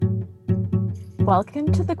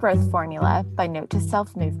Welcome to the Growth Formula by Note to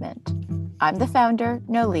Self Movement. I'm the founder,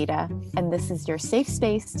 Nolita, and this is your safe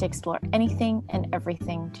space to explore anything and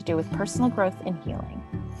everything to do with personal growth and healing.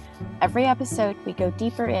 Every episode, we go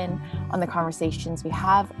deeper in on the conversations we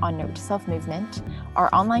have on Note to Self Movement, our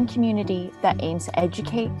online community that aims to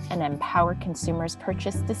educate and empower consumers'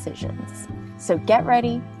 purchase decisions. So get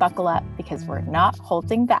ready, buckle up, because we're not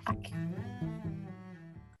holding back.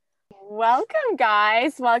 Welcome,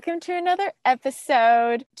 guys. Welcome to another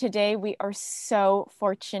episode. Today, we are so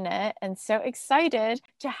fortunate and so excited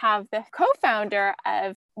to have the co-founder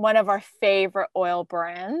of one of our favorite oil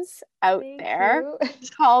brands out there.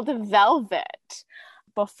 It's called Velvet.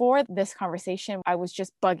 Before this conversation, I was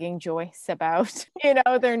just bugging Joyce about,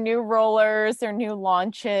 their new rollers, their new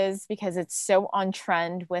launches, because it's so on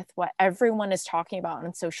trend with what everyone is talking about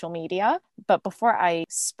on social media. But before I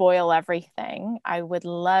spoil everything, I would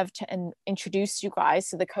love to introduce you guys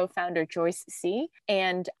to the co-founder, Joyce C.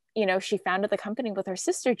 And, she founded the company with her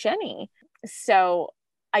sister, Jenny. So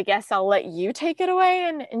I guess I'll let you take it away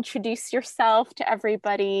and introduce yourself to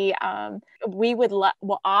everybody. I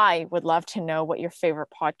would love to know what your favorite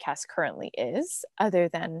podcast currently is, other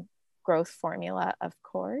than Growth Formula, of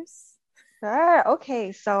course. Sure.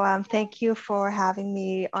 Okay. So thank you for having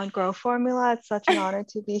me on Growth Formula. It's such an honor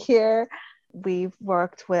to be here. We've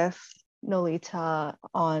worked with Nolita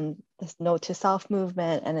on this Note to Self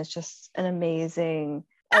movement, and it's just an amazing,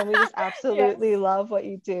 and we just absolutely love what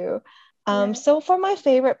you do. So for my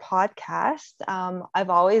favorite podcast, I've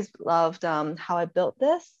always loved how I built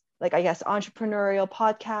this, entrepreneurial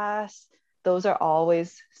podcasts. Those are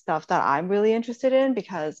always stuff that I'm really interested in,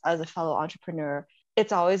 because as a fellow entrepreneur,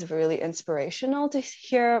 it's always really inspirational to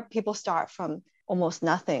hear people start from almost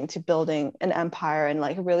nothing to building an empire,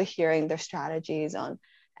 and really hearing their strategies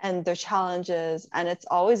and their challenges. And it's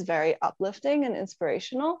always very uplifting and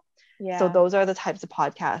inspirational. Yeah. So those are the types of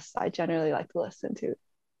podcasts I generally like to listen to.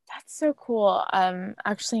 That's so cool.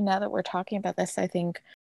 Actually, now that we're talking about this, I think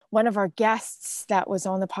one of our guests that was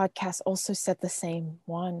on the podcast also said the same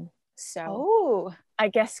one. So I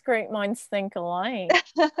guess great minds think alike.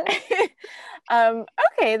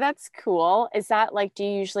 Okay, that's cool. Is that do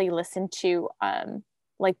you usually listen to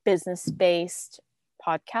business-based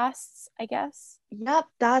podcasts, I guess? Yep,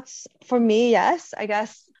 that's for me, yes. I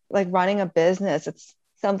guess running a business, it's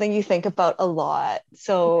something you think about a lot.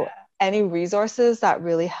 So any resources that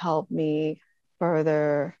really help me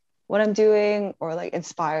further what I'm doing, or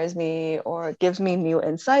inspires me or gives me new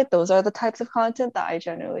insight, those are the types of content that I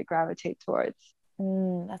generally gravitate towards.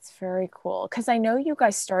 That's very cool, because I know you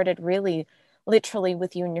guys started really literally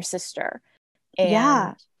with you and your sister,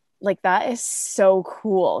 and that is so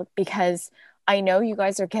cool, because I know you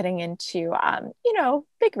guys are getting into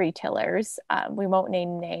big retailers. We won't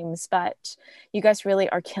name names, but you guys really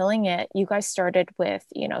are killing it. You guys started with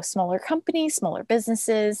smaller companies, smaller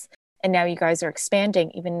businesses, and now you guys are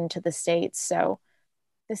expanding even into the States. So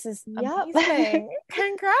this is amazing.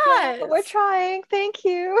 Congrats. We're trying. Thank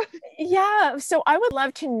you. Yeah. So I would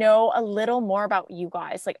love to know a little more about you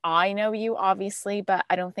guys. I know you, obviously, but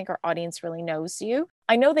I don't think our audience really knows you.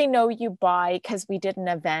 I know they know you because we did an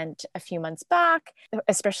event a few months back,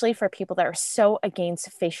 especially for people that are so against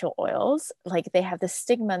facial oils. They have this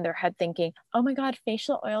stigma in their head thinking, oh my God,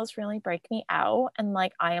 facial oils really break me out. And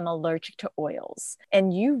I am allergic to oils.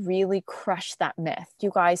 And you really crushed that myth.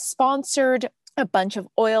 You guys sponsored a bunch of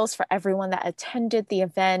oils for everyone that attended the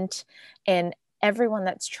event, and everyone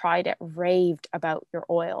that's tried it raved about your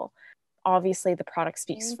oil. Obviously, the product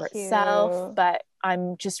speaks for itself, but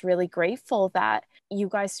I'm just really grateful that you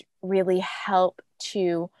guys really help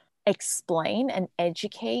to explain and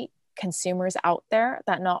educate consumers out there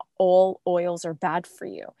that not all oils are bad for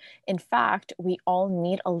you. In fact, we all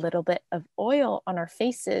need a little bit of oil on our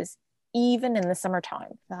faces, even in the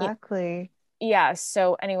summertime. Exactly. Yeah.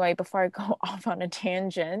 So anyway, before I go off on a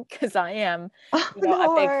tangent, because I am, a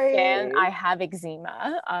big fan, I have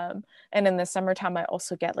eczema. And in the summertime, I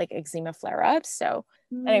also get eczema flare-ups. So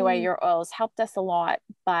anyway, your oils helped us a lot.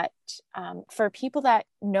 But for people that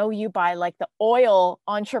know you by the oil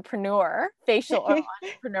entrepreneur, facial oil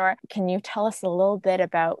entrepreneur, can you tell us a little bit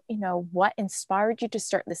about, what inspired you to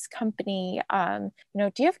start this company? Do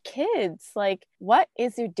you have kids? What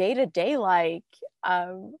is your day-to-day like?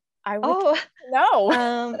 I would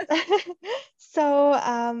know.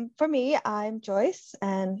 So for me, I'm Joyce,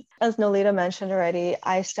 and as Nolita mentioned already,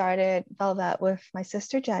 I started Velvet with my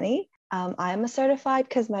sister Jenny. I'm a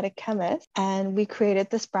certified cosmetic chemist, and we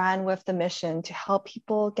created this brand with the mission to help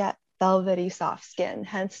people get velvety soft skin,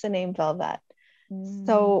 hence the name Velvet.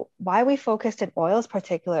 So why we focused in oils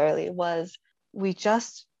particularly was we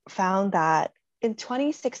just found that in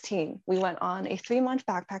 2016, we went on a 3-month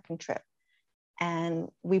backpacking trip, and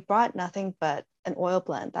we brought nothing but an oil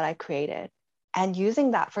blend that I created. And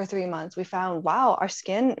using that for 3 months, we found, wow, our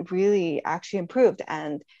skin really actually improved.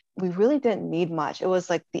 And we really didn't need much. It was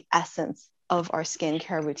like the essence of our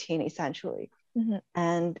skincare routine, essentially. Mm-hmm.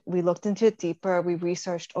 And we looked into it deeper. We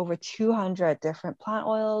researched over 200 different plant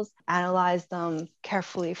oils, analyzed them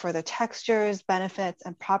carefully for their textures, benefits,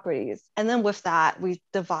 and properties. And then with that, we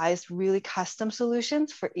devised really custom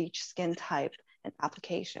solutions for each skin type and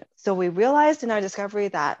application. So we realized in our discovery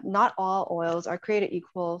that not all oils are created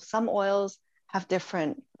equal. Some oils have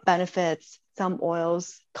different benefits. Some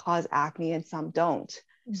oils cause acne and some don't.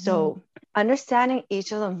 Mm-hmm. So understanding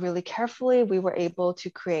each of them really carefully, we were able to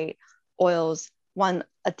create oils, one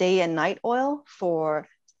a day and night oil for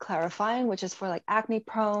clarifying, which is for like acne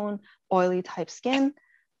prone, oily type skin,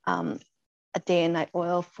 a day and night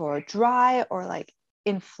oil for dry or like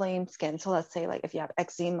inflamed skin. So let's say like if you have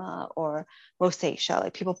eczema or rosacea,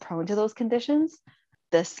 like people prone to those conditions,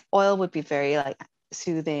 this oil would be very like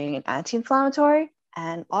soothing and anti-inflammatory.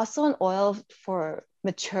 And also an oil for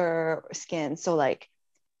mature skin, so like,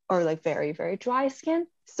 or like very, very dry skin.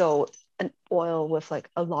 So an oil with like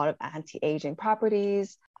a lot of anti-aging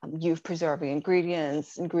properties, youth preserving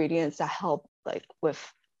ingredients that help like with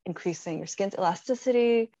increasing your skin's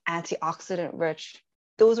elasticity, antioxidant rich.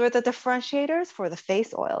 Those were the differentiators for the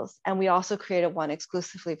face oils. And we also created one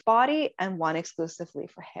exclusively for body and one exclusively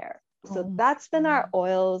for hair. So that's been our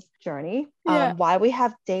oils journey. Why we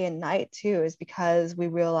have day and night too is because we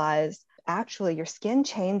realized actually your skin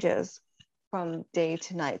changes from day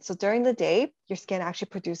to night. So during the day, your skin actually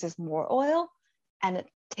produces more oil and it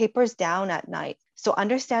tapers down at night. So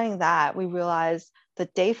understanding that, we realized the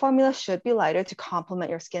day formula should be lighter to complement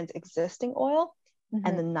your skin's existing oil. Mm-hmm.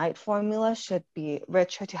 And the night formula should be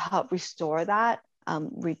richer to help restore that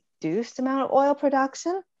reduced amount of oil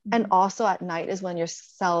production. Mm-hmm. And also at night is when your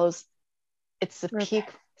cells, it's the peak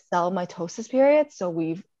cell mitosis period. So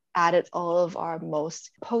we've added all of our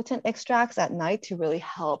most potent extracts at night to really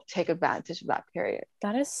help take advantage of that period.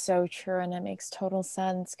 That is so true. And it makes total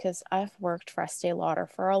sense because I've worked for Estee Lauder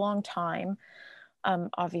for a long time,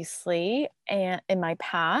 obviously, and in my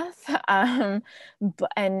path. And,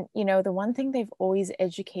 you know, the one thing they've always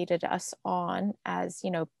educated us on as,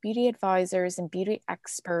 you know, beauty advisors and beauty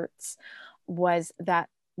experts was that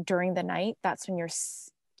during the night, that's when your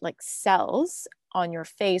like cells on your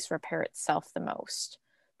face repair itself the most.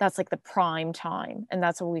 That's like the prime time. And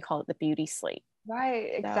that's what we call it, the beauty sleep. Right,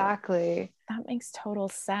 exactly. So that makes total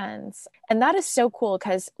sense. And that is so cool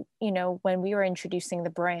because, you know, when we were introducing the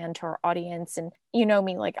brand to our audience, and you know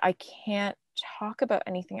me, like I can't talk about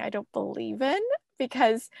anything I don't believe in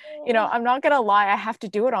because, you know, I'm not going to lie, I have to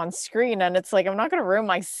do it on screen. And it's like, I'm not going to ruin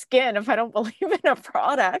my skin if I don't believe in a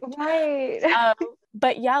product. Right.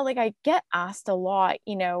 But yeah, like I get asked a lot,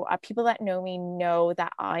 you know, people that know me know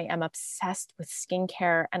that I am obsessed with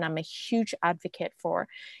skincare and I'm a huge advocate for,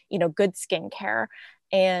 you know, good skincare.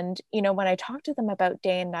 And, you know, when I talk to them about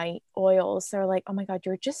day and night oils, they're like, oh my God,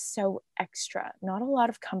 you're just so extra. Not a lot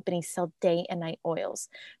of companies sell day and night oils.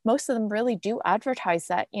 Most of them really do advertise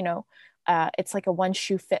that, you know, it's like a one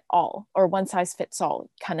shoe fit all or one size fits all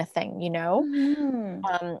kind of thing, you know?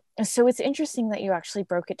 Mm-hmm. So it's interesting that you actually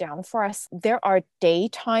broke it down for us. There are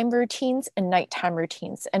daytime routines and nighttime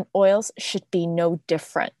routines, and oils should be no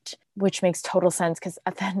different, which makes total sense because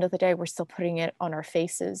at the end of the day, we're still putting it on our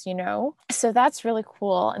faces, you know? So that's really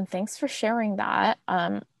cool. And thanks for sharing that.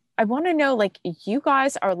 I want to know, like, you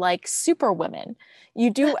guys are like super women.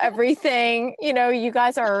 You do everything, you know, you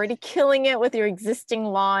guys are already killing it with your existing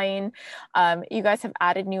line. You guys have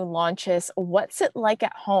added new launches. What's it like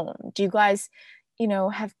at home? Do you guys, you know,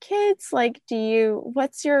 have kids? Like,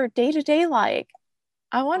 what's your day-to-day like?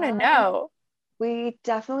 I want to know. We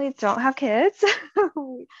definitely don't have kids,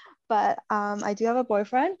 but I do have a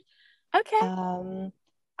boyfriend. Okay.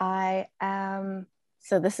 I am...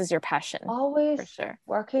 So this is your passion. Always for sure.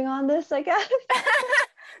 Working on this, I guess.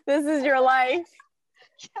 This is your life.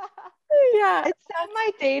 Yeah. It's not my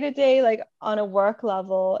day-to-day, like on a work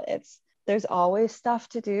level. There's always stuff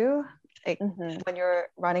to do. Like when you're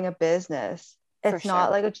running a business, it's not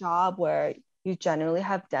like a job where you generally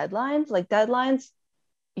have deadlines. Like deadlines,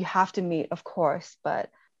 you have to meet, of course, but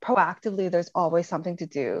proactively, there's always something to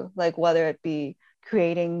do. Like whether it be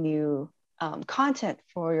creating new content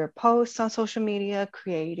for your posts on social media,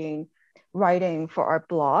 writing for our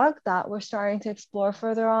blog that we're starting to explore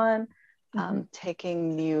further on,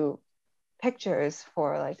 taking new pictures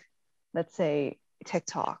for, like, let's say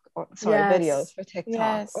TikTok, or videos for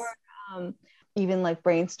TikTok, or even like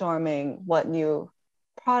brainstorming what new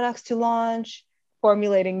products to launch,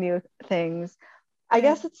 formulating new things. I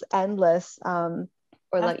guess it's endless. Or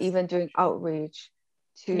like That's even doing outreach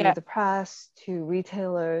to yeah. the press, to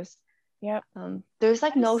retailers. Yep. There's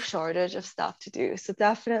like no Yes. shortage of stuff to do. So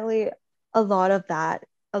definitely a lot of that,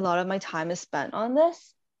 a lot of my time is spent on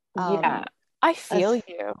this. Yeah. Um, I as feel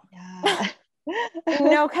you. yeah.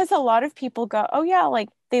 No, because a lot of people go, oh yeah, like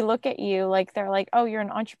they look at you like they're like, oh, you're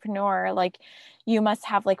an entrepreneur, like you must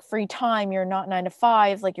have like free time, you're not 9 to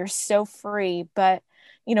 5, like you're so free. But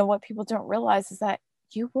what people don't realize is that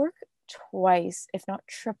you work twice, if not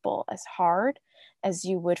triple, as hard as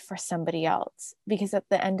you would for somebody else. Because at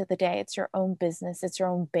the end of the day, it's your own business, it's your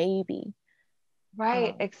own baby.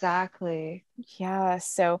 Right, Um, exactly. yeah.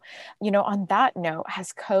 So, on that note,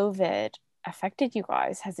 has COVID affected you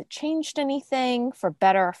guys? Has it changed anything for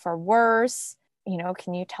better or for worse?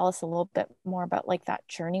 Can you tell us a little bit more about like that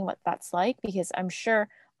journey, what that's like? Because I'm sure,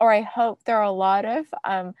 or I hope there are a lot of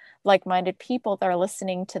like-minded people that are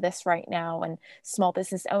listening to this right now and small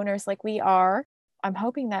business owners like we are. I'm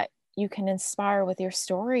hoping that you can inspire with your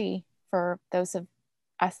story for those of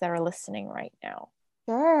us that are listening right now.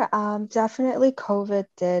 Sure. Definitely COVID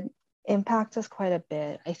did impact us quite a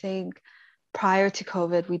bit. I think prior to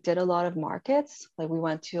COVID, we did a lot of markets. Like we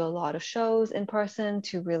went to a lot of shows in person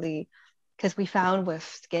to really, because we found with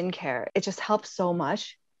skincare, it just helps so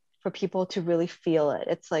much for people to really feel it.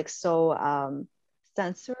 It's like so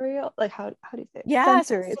sensorial. Like how do you say it? Yeah,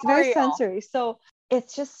 Sensory. It's very sensorial. sensory. So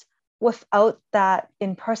it's just without that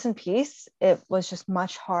in-person piece, it was just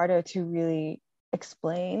much harder to really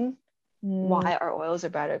explain Mm, why our oils are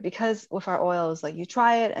better, because with our oils, like you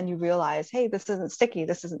try it and you realize, hey, this isn't sticky,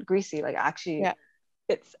 this isn't greasy, like actually yeah,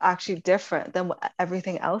 it's actually different than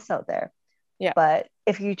everything else out there. yeah. But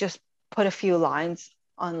if you just put a few lines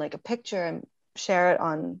on like a picture and share it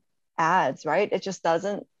on ads, right, it just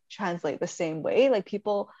doesn't translate the same way. Like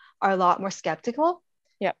people are a lot more skeptical,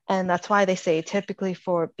 Yeah. and that's why they say typically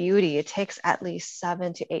for beauty it takes at least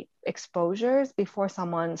 7 to 8 exposures before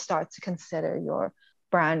someone starts to consider your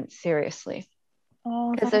brand seriously,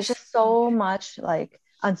 Oh, because that there's is just so much like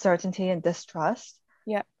uncertainty and distrust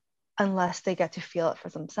yeah, unless they get to feel it for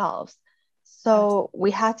themselves. abs- So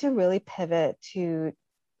we had to really pivot to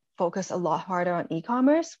focus a lot harder on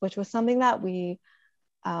e-commerce, which was something that we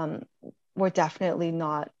um, were definitely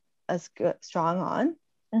not as good strong on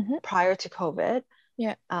mhm, prior to COVID.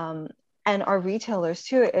 yeah, Um, and our retailers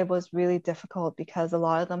too, it was really difficult because a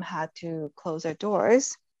lot of them had to close their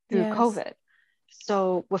doors through yes, COVID.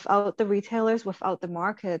 So without the retailers, without the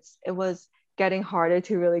markets, it was getting harder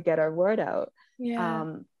to really get our word out. yeah.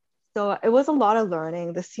 Um, so it was a lot of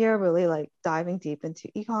learning this year, really like diving deep into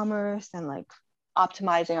e-commerce and like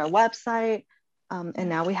optimizing our website. And Yeah.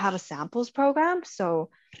 now we have a samples program. So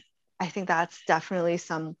I think that's definitely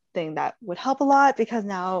something that would help a lot, because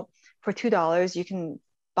now for $2, you can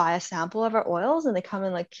buy a sample of our oils and they come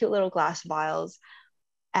in like cute little glass vials.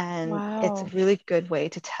 And it's a Wow. really good way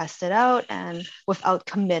to test it out and without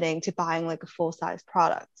committing to buying like a full size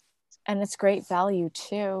product. And it's great value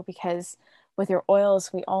too, because with your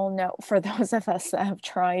oils, we all know, for those of us that have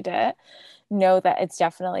tried it, know that it's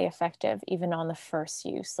definitely effective even on the first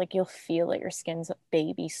use. Like you'll feel it, your skin's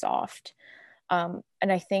baby soft. And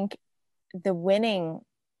I think the winning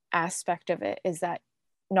aspect of it is that,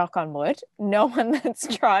 knock on wood, no one that's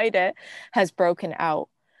tried it has broken out.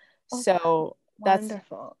 Oh, So that's,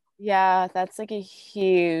 wonderful. yeah, that's like a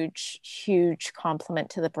huge, huge compliment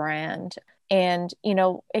to the brand. And,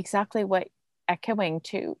 exactly what echoing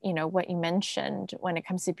to, what you mentioned when it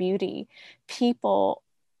comes to beauty, people,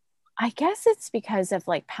 I guess it's because of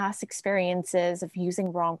like past experiences of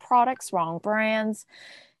using wrong products, wrong brands,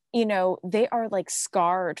 they are like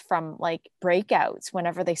scarred from like breakouts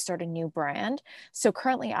whenever they start a new brand. So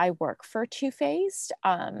currently I work for Too Faced,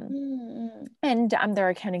 Mm-hmm. and I'm their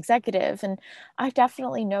account executive. And I've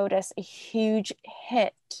definitely noticed a huge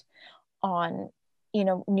hit on,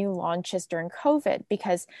 new launches during COVID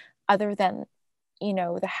because other than,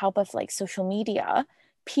 the help of like social media,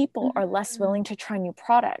 people are less willing to try new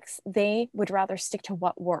products. They would rather stick to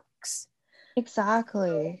what works.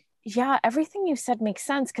 Exactly. Yeah, everything you said makes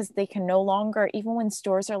sense because they can no longer, even when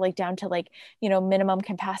stores are like down to like, minimum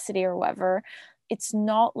capacity or whatever, it's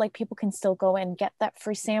not like people can still go and get that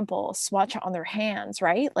free sample, swatch it on their hands,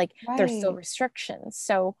 right? Like there's still Right. restrictions.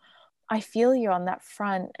 So I feel you on that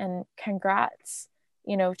front and congrats,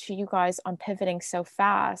 to you guys on pivoting so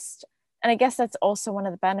fast. And I guess that's also one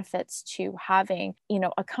of the benefits to having,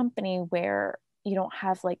 a company where you don't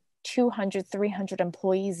have like 200, 300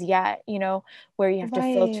 employees yet, where you have to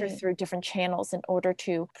filter Right. through different channels in order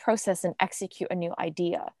to process and execute a new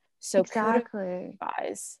idea. So kudos, Exactly.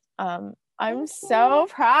 guys. I'm Thank so you.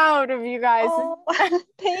 proud of you guys. Oh,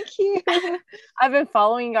 thank you. I've been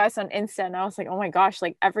following you guys on Insta and I was like, oh my gosh,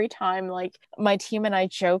 like every time like my team and I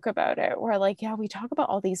joke about it, we're like, yeah, we talk about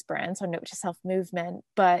all these brands on Note to Self movement,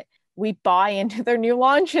 but we buy into their new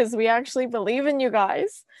launches. We actually believe in you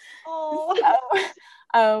guys. Oh,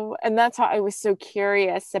 So, and that's how I was so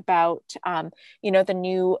curious about, the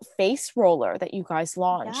new face roller that you guys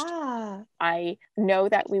launched. yeah. I know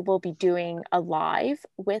that we will be doing a live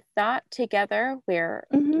with that together where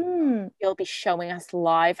Mm-hmm. you'll be showing us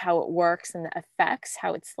live how it works and the effects,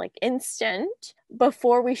 how it's like instant.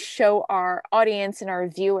 Before we show our audience and our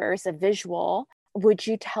viewers a visual, would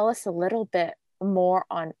you tell us a little bit more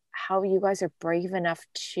on how you guys are brave enough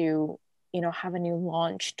to, have a new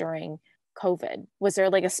launch during COVID? Was there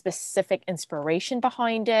like a specific inspiration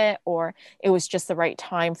behind it, or it was just the right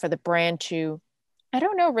time for the brand to, I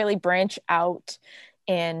don't know, really branch out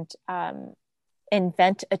and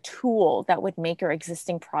invent a tool that would make your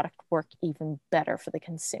existing product work even better for the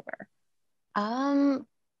consumer? Um,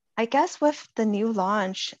 I guess with the new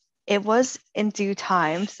launch, it was in due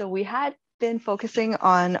time. So we had been focusing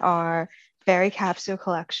on our Berry Capsule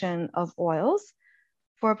collection of oils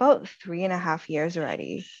for about 3.5 years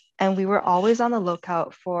already. And we were always on the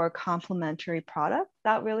lookout for complementary products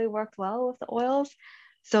that really worked well with the oils.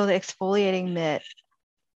 So the exfoliating mitt,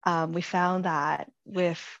 we found that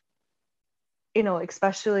with,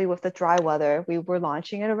 especially with the dry weather, we were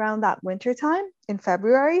launching it around that winter time in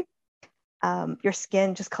February. Your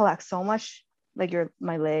skin just collects so much, like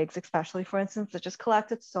my legs, especially for instance, it just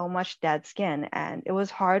collected so much dead skin, and it was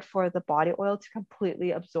hard for the body oil to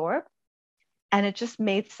completely absorb. And it just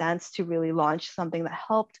made sense to really launch something that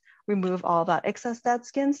helped remove all that excess dead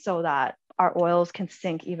skin so that our oils can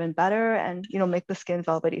sink even better and make the skin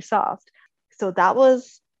velvety soft. So that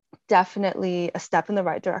was definitely a step in the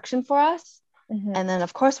right direction for us. Mm-hmm. And then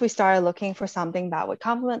of course we started looking for something that would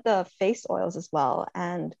complement the face oils as well.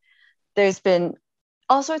 And there's been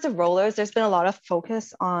all sorts of rollers. There's been a lot of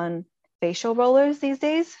focus on facial rollers these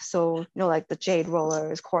days. So, like the jade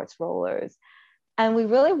rollers, quartz rollers. And we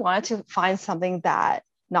really wanted to find something that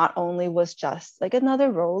not only was just like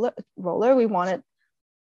another roller, we wanted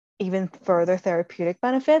even further therapeutic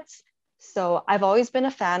benefits. So I've always been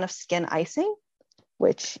a fan of skin icing,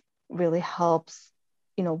 which really helps,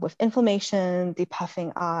 with inflammation,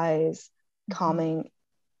 depuffing eyes, calming,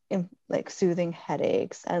 like soothing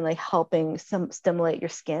headaches, and like helping stimulate your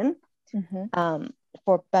skin Mm-hmm.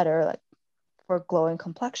 for better, like for glowing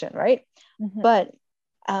complexion, right? Mm-hmm. But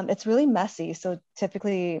it's really messy. So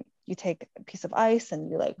typically you take a piece of ice and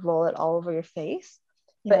you like roll it all over your face,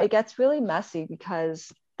 but Yeah. it gets really messy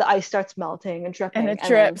because the ice starts melting and And dripping. it And then,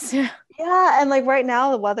 drips. Yeah. yeah, and like right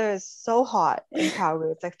now the weather is so hot in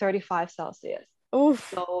Calgary. It's like 35 Celsius. Oof.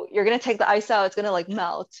 So you're gonna take the ice out, it's gonna like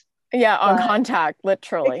melt. Yeah, on But contact,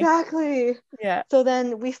 literally. exactly. Yeah. So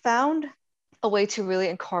then we found a way to really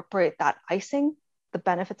incorporate that icing, the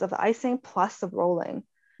benefits of the icing plus the rolling.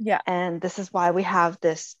 Yeah. And this is why we have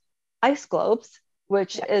this ice globes,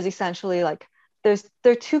 which Yeah. is essentially like there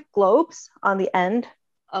are two globes on the end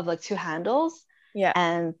of like two handles, Yeah.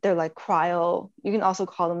 and they're like cryo. You can also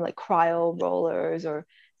call them like cryo rollers or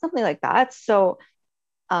something like that. So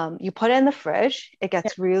you put it in the fridge, it Yeah.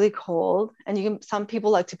 gets really cold, and some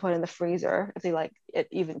people like to put it in the freezer if they like it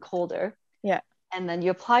even colder. Yeah. And then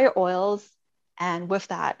you apply your oils, and with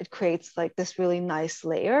that, it creates like this really nice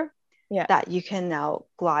layer Yeah. that you can now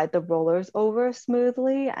glide the rollers over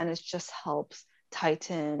smoothly, and it just helps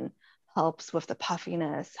tighten, helps with the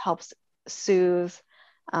puffiness, helps soothe,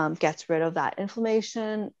 gets rid of that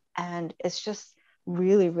inflammation, and it's just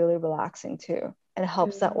really, really relaxing too. And it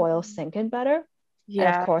helps that oil Mm. sink in better. And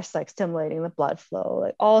of Yeah. course, like stimulating the blood flow,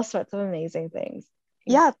 like all sorts of amazing things.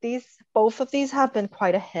 Yeah. Yeah, both of these have been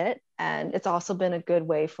quite a hit, and it's also been a good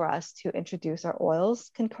way for us to introduce our oils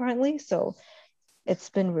concurrently. So it's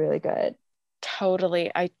been really good.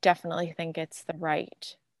 Totally. I definitely think it's the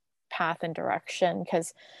right path and direction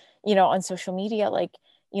because, on social media, like,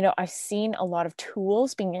 I've seen a lot of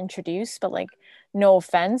tools being introduced, but like, no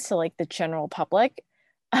offense to like the general public.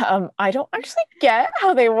 I don't actually get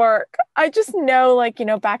how they work. I just know, like,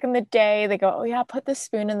 back in the day, they go, oh, yeah, put the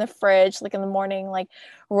spoon in the fridge, like in the morning, like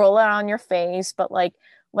roll it on your face. But like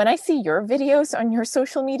when I see your videos on your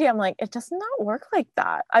social media, I'm like, it does not work like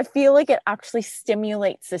that. I feel like it actually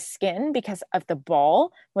stimulates the skin because of the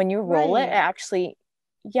ball. When you roll it, it Right. actually,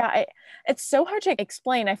 yeah, it's so hard to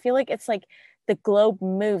explain. I feel like it's like the globe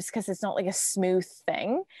moves because it's not like a smooth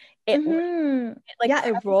thing. It Mm-hmm. like Yeah,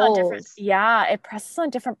 it presses on different, rolls. yeah, it presses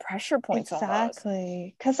on different pressure points almost.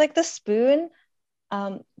 Exactly. Because like the spoon,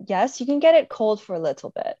 yes, you can get it cold for a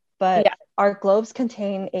little bit, but Yeah. our globes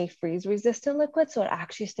contain a freeze resistant liquid, so it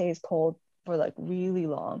actually stays cold for like really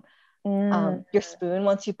long. Mm. Your spoon,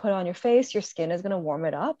 once you put it on your face, your skin is going to warm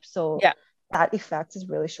it up, so Yeah. that effect is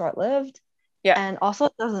really short lived. Yeah. And also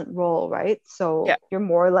it doesn't roll, right? Yeah. So you're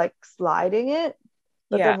more like sliding it,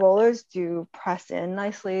 but the Yeah. rollers do press in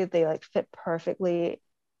nicely. They like fit perfectly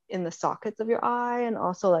in the sockets of your eye and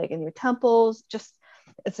also like in your temples. Just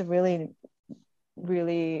it's a really,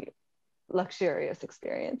 really luxurious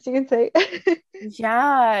experience, you can say.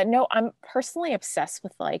 Yeah. No, I'm personally obsessed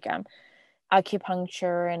with like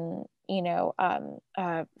acupuncture and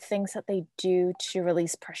things that they do to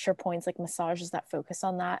release pressure points, like massages that focus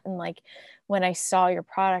on that. And like when I saw your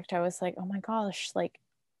product, I was like, oh my gosh, like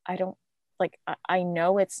I don't like I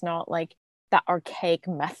know it's not like that archaic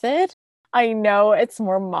method. I know it's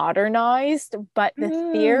more modernized, but the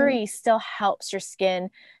Mm. theory still helps your skin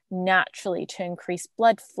naturally to increase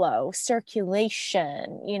blood flow,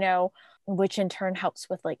 circulation, which in turn helps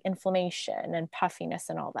with like inflammation and puffiness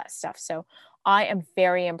and all that stuff. So I am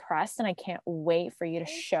very impressed and I can't wait for you to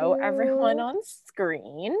Thank show everyone you. on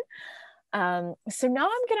screen. So now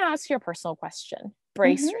I'm going to ask you a personal question.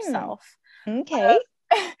 Brace Mm-hmm. yourself. Okay.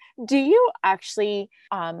 Do you actually,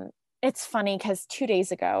 it's funny because 2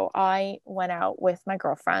 days ago I went out with my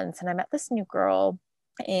girlfriends and I met this new girl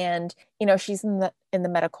and she's in the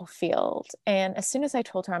medical field, and as soon as I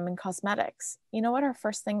told her I'm in cosmetics, you know what her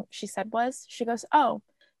first thing she said was, she goes, oh,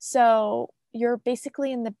 so you're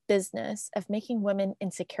basically in the business of making women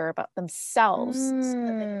insecure about themselves so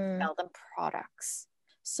that they can Mm. sell them products.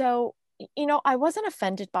 So I wasn't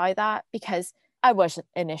offended by that because I wasn't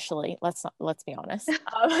initially, let's be honest.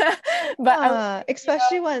 But I was Yeah, like,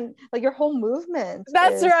 especially when like your whole movement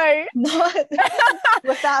that's is right. not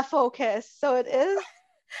with that focus. So it is.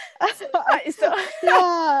 so, so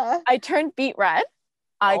Yeah. I turned beet red.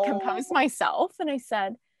 I Oh. composed myself and I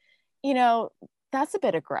said, you know, that's a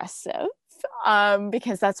bit aggressive.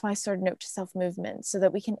 Because that's why I started Note to Self movement, so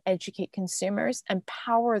that we can educate consumers,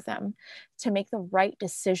 empower them to make the right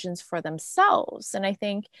decisions for themselves. And I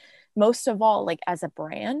think most of all, like as a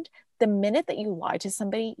brand, the minute that you lie to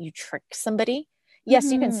somebody, you trick somebody.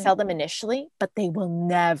 Yes, you can Mm-hmm. sell them initially, but they will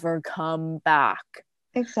never come back.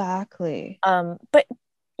 Exactly. But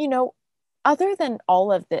you know, other than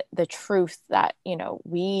all of the truth that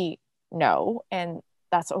we know, and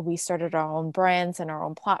that's why we started our own brands and our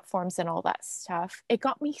own platforms and all that stuff, it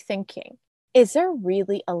got me thinking, is there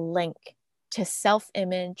really a link to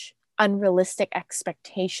self-image, unrealistic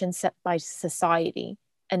expectations set by society,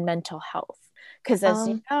 and mental health? Because as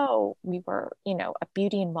you Um, know, we were a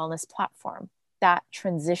beauty and wellness platform that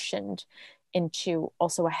transitioned into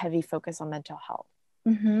also a heavy focus on mental health.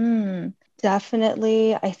 hmm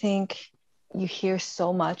Definitely. I think you hear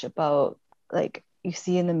so much about, like, you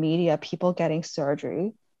see in the media people getting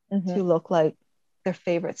surgery Mm-hmm. to look like their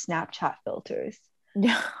favorite Snapchat filters.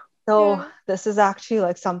 Yeah. So Yeah. this is actually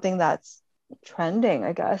like something that's trending,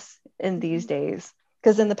 I guess, in these Mhm. days.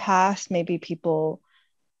 Because in the past, maybe people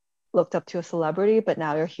looked up to a celebrity, but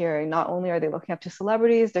now you're hearing not only are they looking up to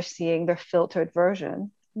celebrities, they're seeing their filtered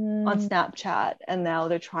version on Mm, Snapchat, and now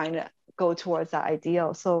they're trying to go towards that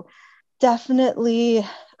ideal. So definitely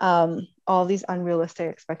all these unrealistic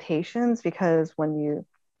expectations, because when you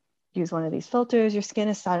use one of these filters, your skin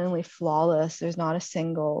is suddenly flawless. There's not a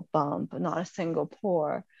single bump, not a single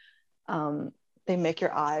pore. Um, they make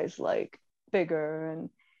your eyes like bigger and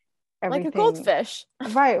like a everything. goldfish.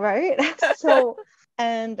 Right, right. So,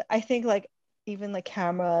 and I think like even like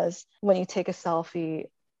cameras, when you take a selfie,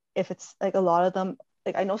 if it's like a lot of them,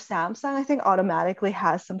 like I know Samsung, I think automatically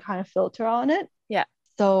has some kind of filter on it. Yeah.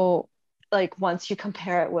 So, like once you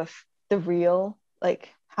compare it with the real, like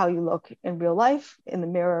how you look in real life in the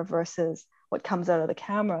mirror versus what comes out of the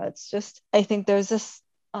camera, it's just, I think um, there's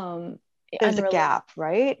a Unrealistic. gap,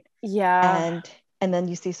 right? Yeah. and and then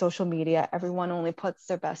you see social media, everyone only puts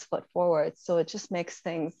their best foot forward, so it just makes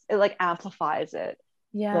things, it like amplifies it.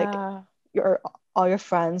 Like Yeah. your all your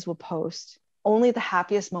friends will post only the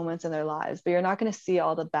happiest moments in their lives, but you're not going to see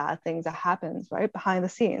all the bad things that happens right behind the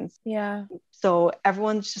scenes. Yeah. So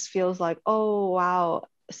everyone just feels like, oh wow,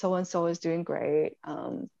 so and so is doing great.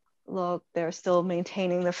 Look, they're still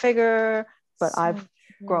maintaining the figure, but So I've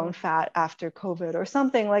grown true. fat after COVID or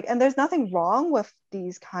something. Like, and there's nothing wrong with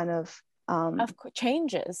these kind of Of course,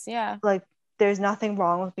 changes. Yeah. like, there's nothing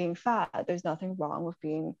wrong with being fat. There's nothing wrong with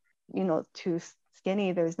being, too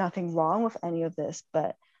skinny. There's nothing wrong with any of this,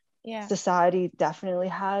 but Yeah. society definitely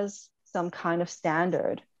has some kind of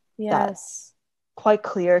standard that's Yes. quite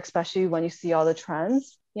clear, especially when you see all the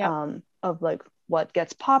trends Yep. of like what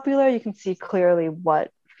gets popular. You can see clearly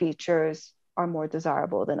what features are more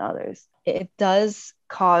desirable than others. It does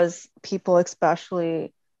cause people,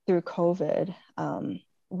 especially through COVID,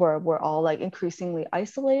 where we're all like increasingly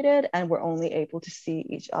isolated and we're only able to see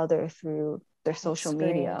each other through their social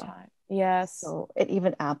Screen media. time. Yes. So it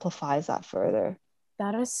even amplifies that further.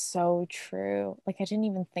 That is so true. Like, I didn't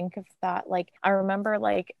even think of that. Like, I remember,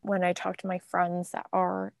 like, when I talk to my friends that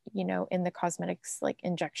are, you know, in the cosmetics, like,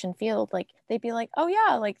 injection field, like, they'd be like, oh,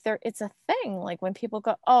 yeah, like, it's a thing. Like, when people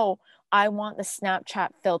go, oh, I want the Snapchat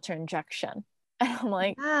filter injection. And I'm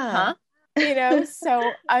like, Yeah. huh? You know,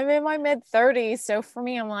 so I'm in my mid 30s. So for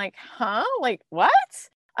me, I'm like, huh? Like, what?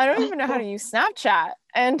 I don't even know how to use Snapchat.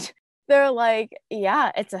 And they're like,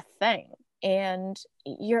 yeah, it's a thing. And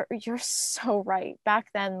you're so right. Back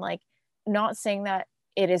then, like, not saying that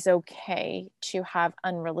it is okay to have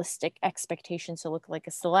unrealistic expectations to look like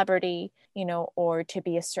a celebrity, you know, or to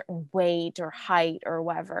be a certain weight or height or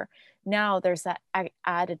whatever. Now there's that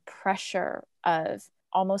added pressure of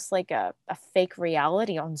almost like a fake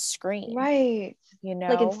reality on screen, Right. you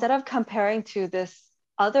Like know, instead of comparing to this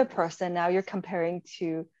other person, now you're comparing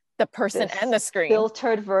to the person this and the screen.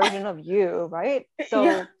 filtered version of you, right? Yeah.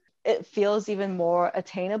 So it feels even more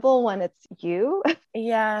attainable when it's you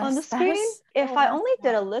on the Yes, that screen. is If so I messed only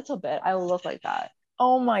did up. a little bit, I will look like that,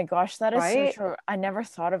 Oh my gosh, that is so right? true. I never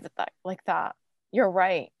thought of it that like that. You're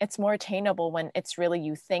right. It's more attainable when it's really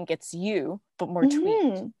you think it's you, but more tweaked.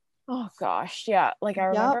 Mm-hmm. Oh gosh, yeah. Like I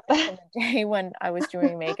remember Yep. back in the day when I was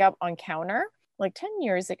doing makeup on counter, like 10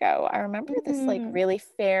 years ago, I remember this like Mm-hmm. really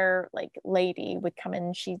fair like lady would come in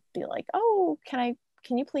and she'd be like, "Oh, can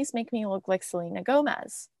you please make me look like Selena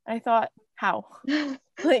Gomez?" And I thought, "How?"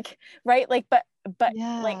 Like, right? Like, but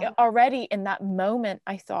like Yeah. already in that moment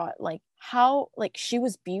I thought like how like she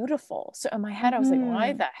was beautiful, so in my head I was like,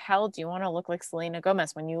 why Mm-hmm. the hell do you want to look like Selena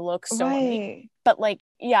Gomez when you look so amazing? Right. But like,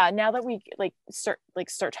 yeah, now that we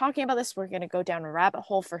start talking about this, we're going to go down a rabbit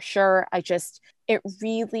hole for sure. It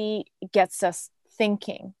really gets us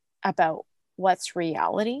thinking about what's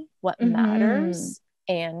reality, what Mm-hmm. matters,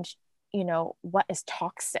 and you know what is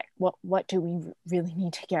toxic, what do we really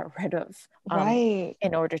need to get rid of Right.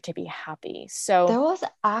 in order to be happy. So There was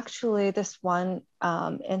actually this one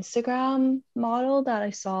Instagram model that I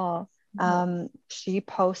saw. mhm, She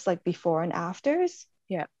posts like before and afters.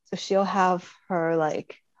 yeah, So she'll have her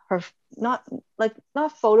like her not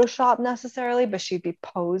not Photoshop necessarily, but she'd be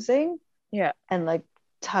posing yeah, and like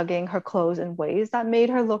tugging her clothes in ways that made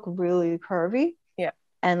her look really curvy. yeah,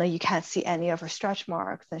 And like you can't see any of her stretch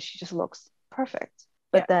marks and she just looks perfect.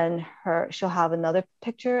 yeah, But then she'll have another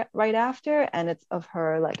picture right after and it's of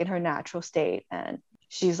her like in her natural state and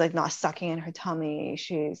she's like not sucking in her tummy,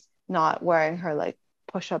 she's not wearing her like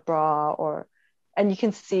push-up bra or and you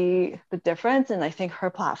can see the difference. And I think her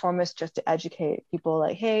platform is just to educate people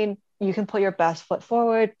like, hey, you can put your best foot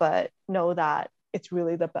forward, but know that it's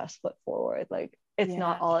really the best foot forward, like it's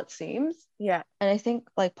not yeah, all it seems. yeah, And I think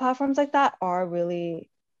like platforms like that are really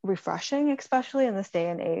refreshing, especially in this day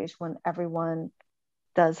and age when everyone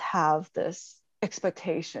does have this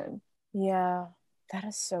expectation yeah. That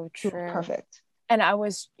is so to look true. perfect. And I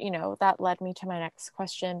was, you know, that led me to my next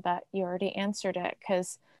question, but you already answered it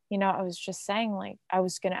because, you know, I was just saying, like, I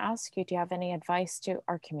was going to ask you, do you have any advice to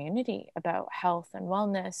our community about health and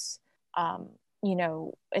wellness? Um, you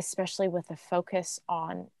know, especially with a focus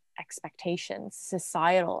on expectations,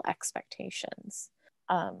 societal expectations.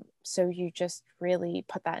 So you just really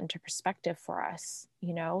put that into perspective for us,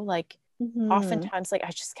 you know, like Mm-hmm. oftentimes, like,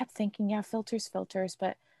 I just kept thinking, yeah, filters,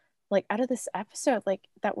 but like out of this episode, like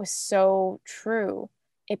that was so true.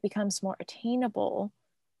 It becomes more attainable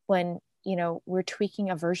when, you know, we're tweaking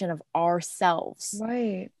a version of ourselves,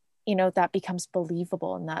 Right. you know, that becomes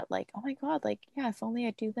believable and that like, oh my God, like, yeah, if only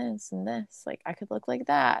I do this and this, like I could look like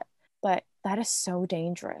that. But that is so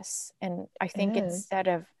dangerous. And I It think is. instead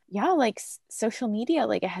of, yeah, like social media,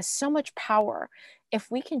 like it has so much power. If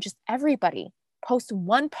we can just everybody post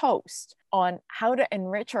one post on how to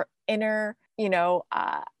enrich our inner, you know,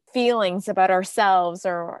 feelings about ourselves,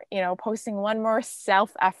 or you know, posting one more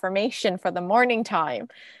self affirmation for the morning time,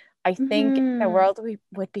 I think the Mm-hmm. world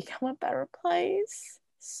would become a better place.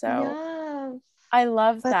 So Yeah. I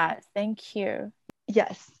love But that. Thank you.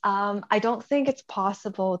 yes, I don't think it's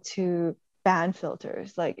possible to ban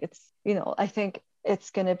filters. Like it's, I think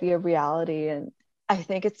it's going to be a reality, and I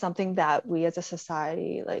think it's something that we as a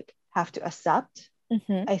society like have to accept.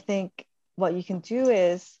 Hmm. I think what you can do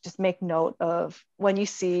is just make note of when you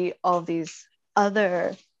see all these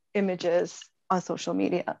other images on social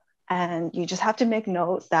media. And you just have to make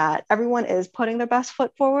note that everyone is putting their best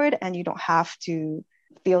foot forward, and you don't have to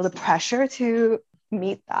feel the pressure to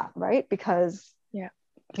meet that, right? Because Yeah.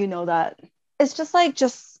 you know that it's just like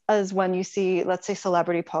just as when you see, let's say,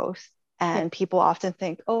 celebrity posts, Yeah. and people often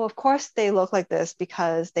think, oh, of course they look like this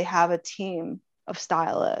because they have a team of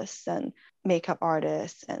stylists and makeup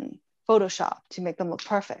artists and Photoshop to make them look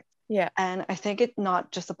perfect. Yeah. And I think it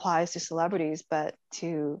not just applies to celebrities, but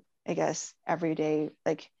to, I guess, everyday,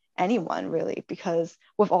 like anyone really, because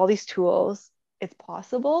with all these tools, it's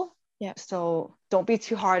possible. Yeah. So don't be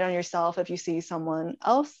too hard on yourself if you see someone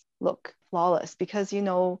else look flawless, because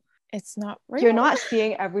It's not you're real. not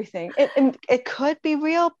seeing everything. It could be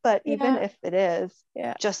real, but even Yeah. if it is,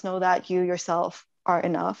 Yeah. just know that you yourself are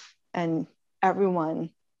enough, and everyone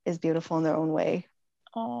is beautiful in their own way.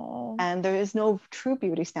 Oh, And there is no true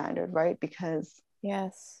beauty standard, right? Because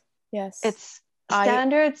yes. Yes. it's I,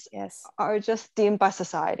 standards yes. are just deemed by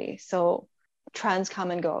society. So trends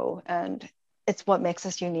come and go, and it's what makes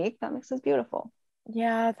us unique, that makes us beautiful.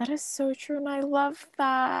 Yeah, that is so true. And I love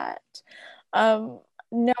that. Um,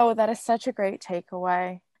 no, that is such a great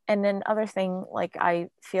takeaway. And then other thing, like I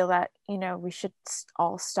feel that, we should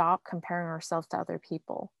all stop comparing ourselves to other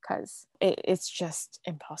people because it's just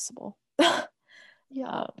impossible. Yeah,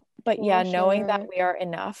 Um, but yeah, for knowing that sure. we are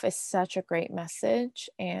enough is such a great message.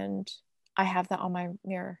 And I have that on my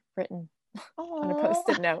mirror written on a Oh,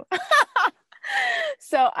 post-it note.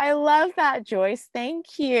 So I love that, Joyce.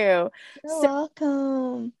 Thank you. you're So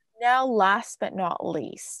welcome. now, last but not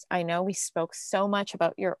least, I know we spoke so much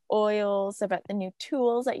about your oils, about the new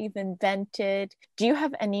tools that you've invented. Do you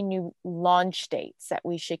have any new launch dates that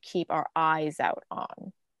we should keep our eyes out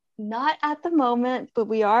on? Not at the moment, but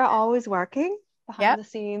we are always working behind Yep. the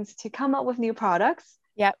scenes to come up with new products.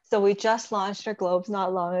 Yep. So we just launched our globes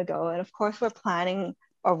not long ago. And of course, we're planning,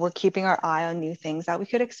 or we're keeping our eye on new things that we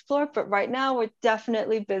could explore. But right now, we're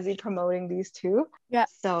definitely busy promoting these two. Yep.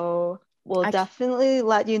 So we'll I, definitely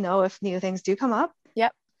let you know if new things do come up.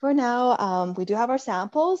 yep. For now, we do have our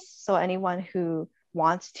samples. So anyone who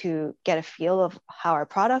wants to get a feel of how our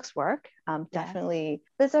products work, Yeah. definitely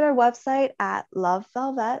visit our website at Love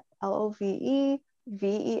Velvet,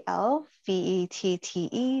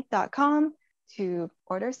 LOVEVELVETTE.com to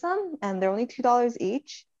order some. And they're only $2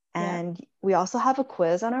 each. Yeah. And we also have a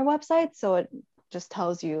quiz on our website. So it just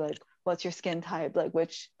tells you like what's your skin type, like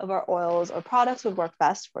which of our oils or products would work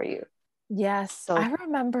best for you. Yes, So I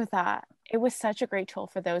remember that. It was such a great tool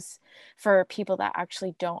for people that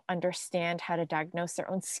actually don't understand how to diagnose their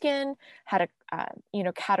own skin, how to,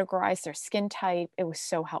 categorize their skin type. It was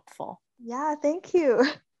so helpful. yeah, thank you.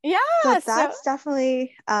 So Yeah. So, that's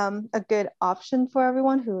definitely a good option for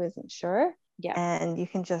everyone who isn't sure. yeah. And you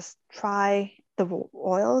can just try the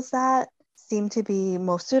oils that seem to be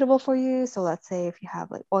most suitable for you. So let's say if you have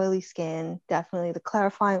like oily skin, definitely the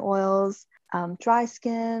clarifying oils, dry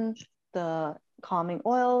skin, the calming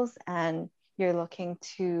oils, and you're looking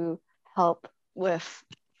to help with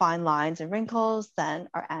fine lines and wrinkles, then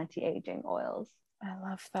our anti-aging oils. I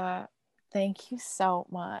love that. Thank you so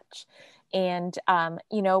much. And, I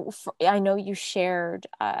know you shared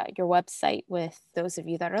your website with those of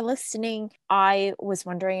you that are listening. I was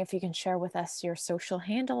wondering if you can share with us your social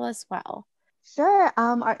handle as well. Sure.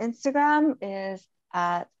 Our Instagram is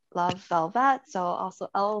at Love Velvet. So also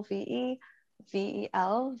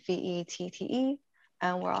LOVEVELVETTE.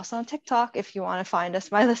 And we're also on TikTok if you want to find us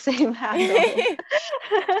by the same handle.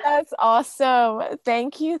 That's awesome.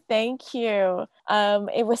 Thank you. Thank you.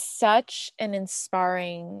 It was such an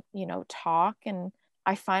inspiring, talk, and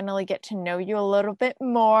I finally get to know you a little bit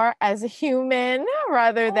more as a human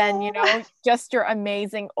rather than, Oh, just your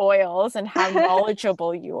amazing oils and how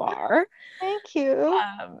knowledgeable you are. thank you.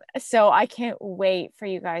 So I can't wait for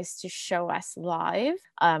you guys to show us live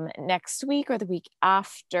next week or the week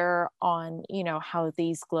after on, how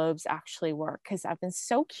these globes actually work. Because I've been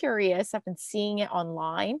so curious. I've been seeing it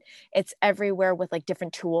online. It's everywhere with like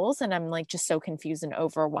different tools, and I'm like just so confused and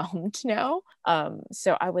overwhelmed now.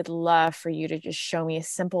 So I would love for you to just show me a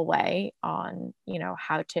simple way on,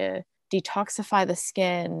 how to detoxify the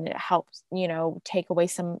skin, help, take away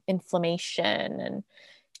some inflammation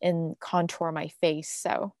and contour my face.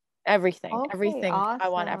 So everything, Okay, everything. I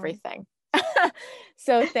want awesome. everything.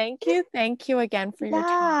 So thank you. Thank you again for your time.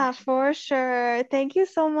 Yeah, for sure. Thank you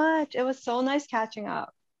so much. It was so nice catching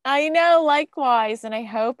up. I know, likewise. And I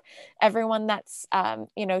hope everyone that's,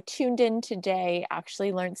 tuned in today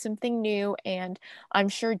actually learned something new. And I'm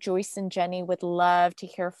sure Joyce and Jenny would love to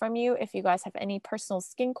hear from you. If you guys have any personal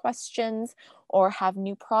skin questions or have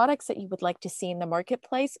new products that you would like to see in the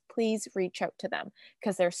marketplace, please reach out to them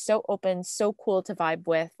because they're so open, so cool to vibe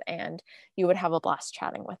with, and you would have a blast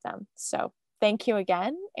chatting with them. So thank you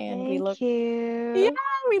again. And Thank yeah, you.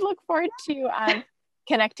 we look forward to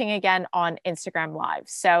connecting again on Instagram Live.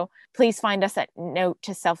 So please find us at Note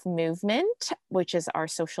to Self Movement, which is our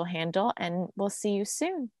social handle, and we'll see you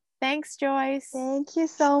soon. Thanks, Joyce. Thank you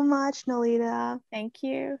so much, Nolita. Thank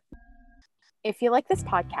you. If you like this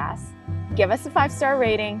podcast, give us a 5-star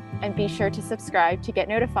rating and be sure to subscribe to get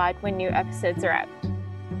notified when new episodes are out.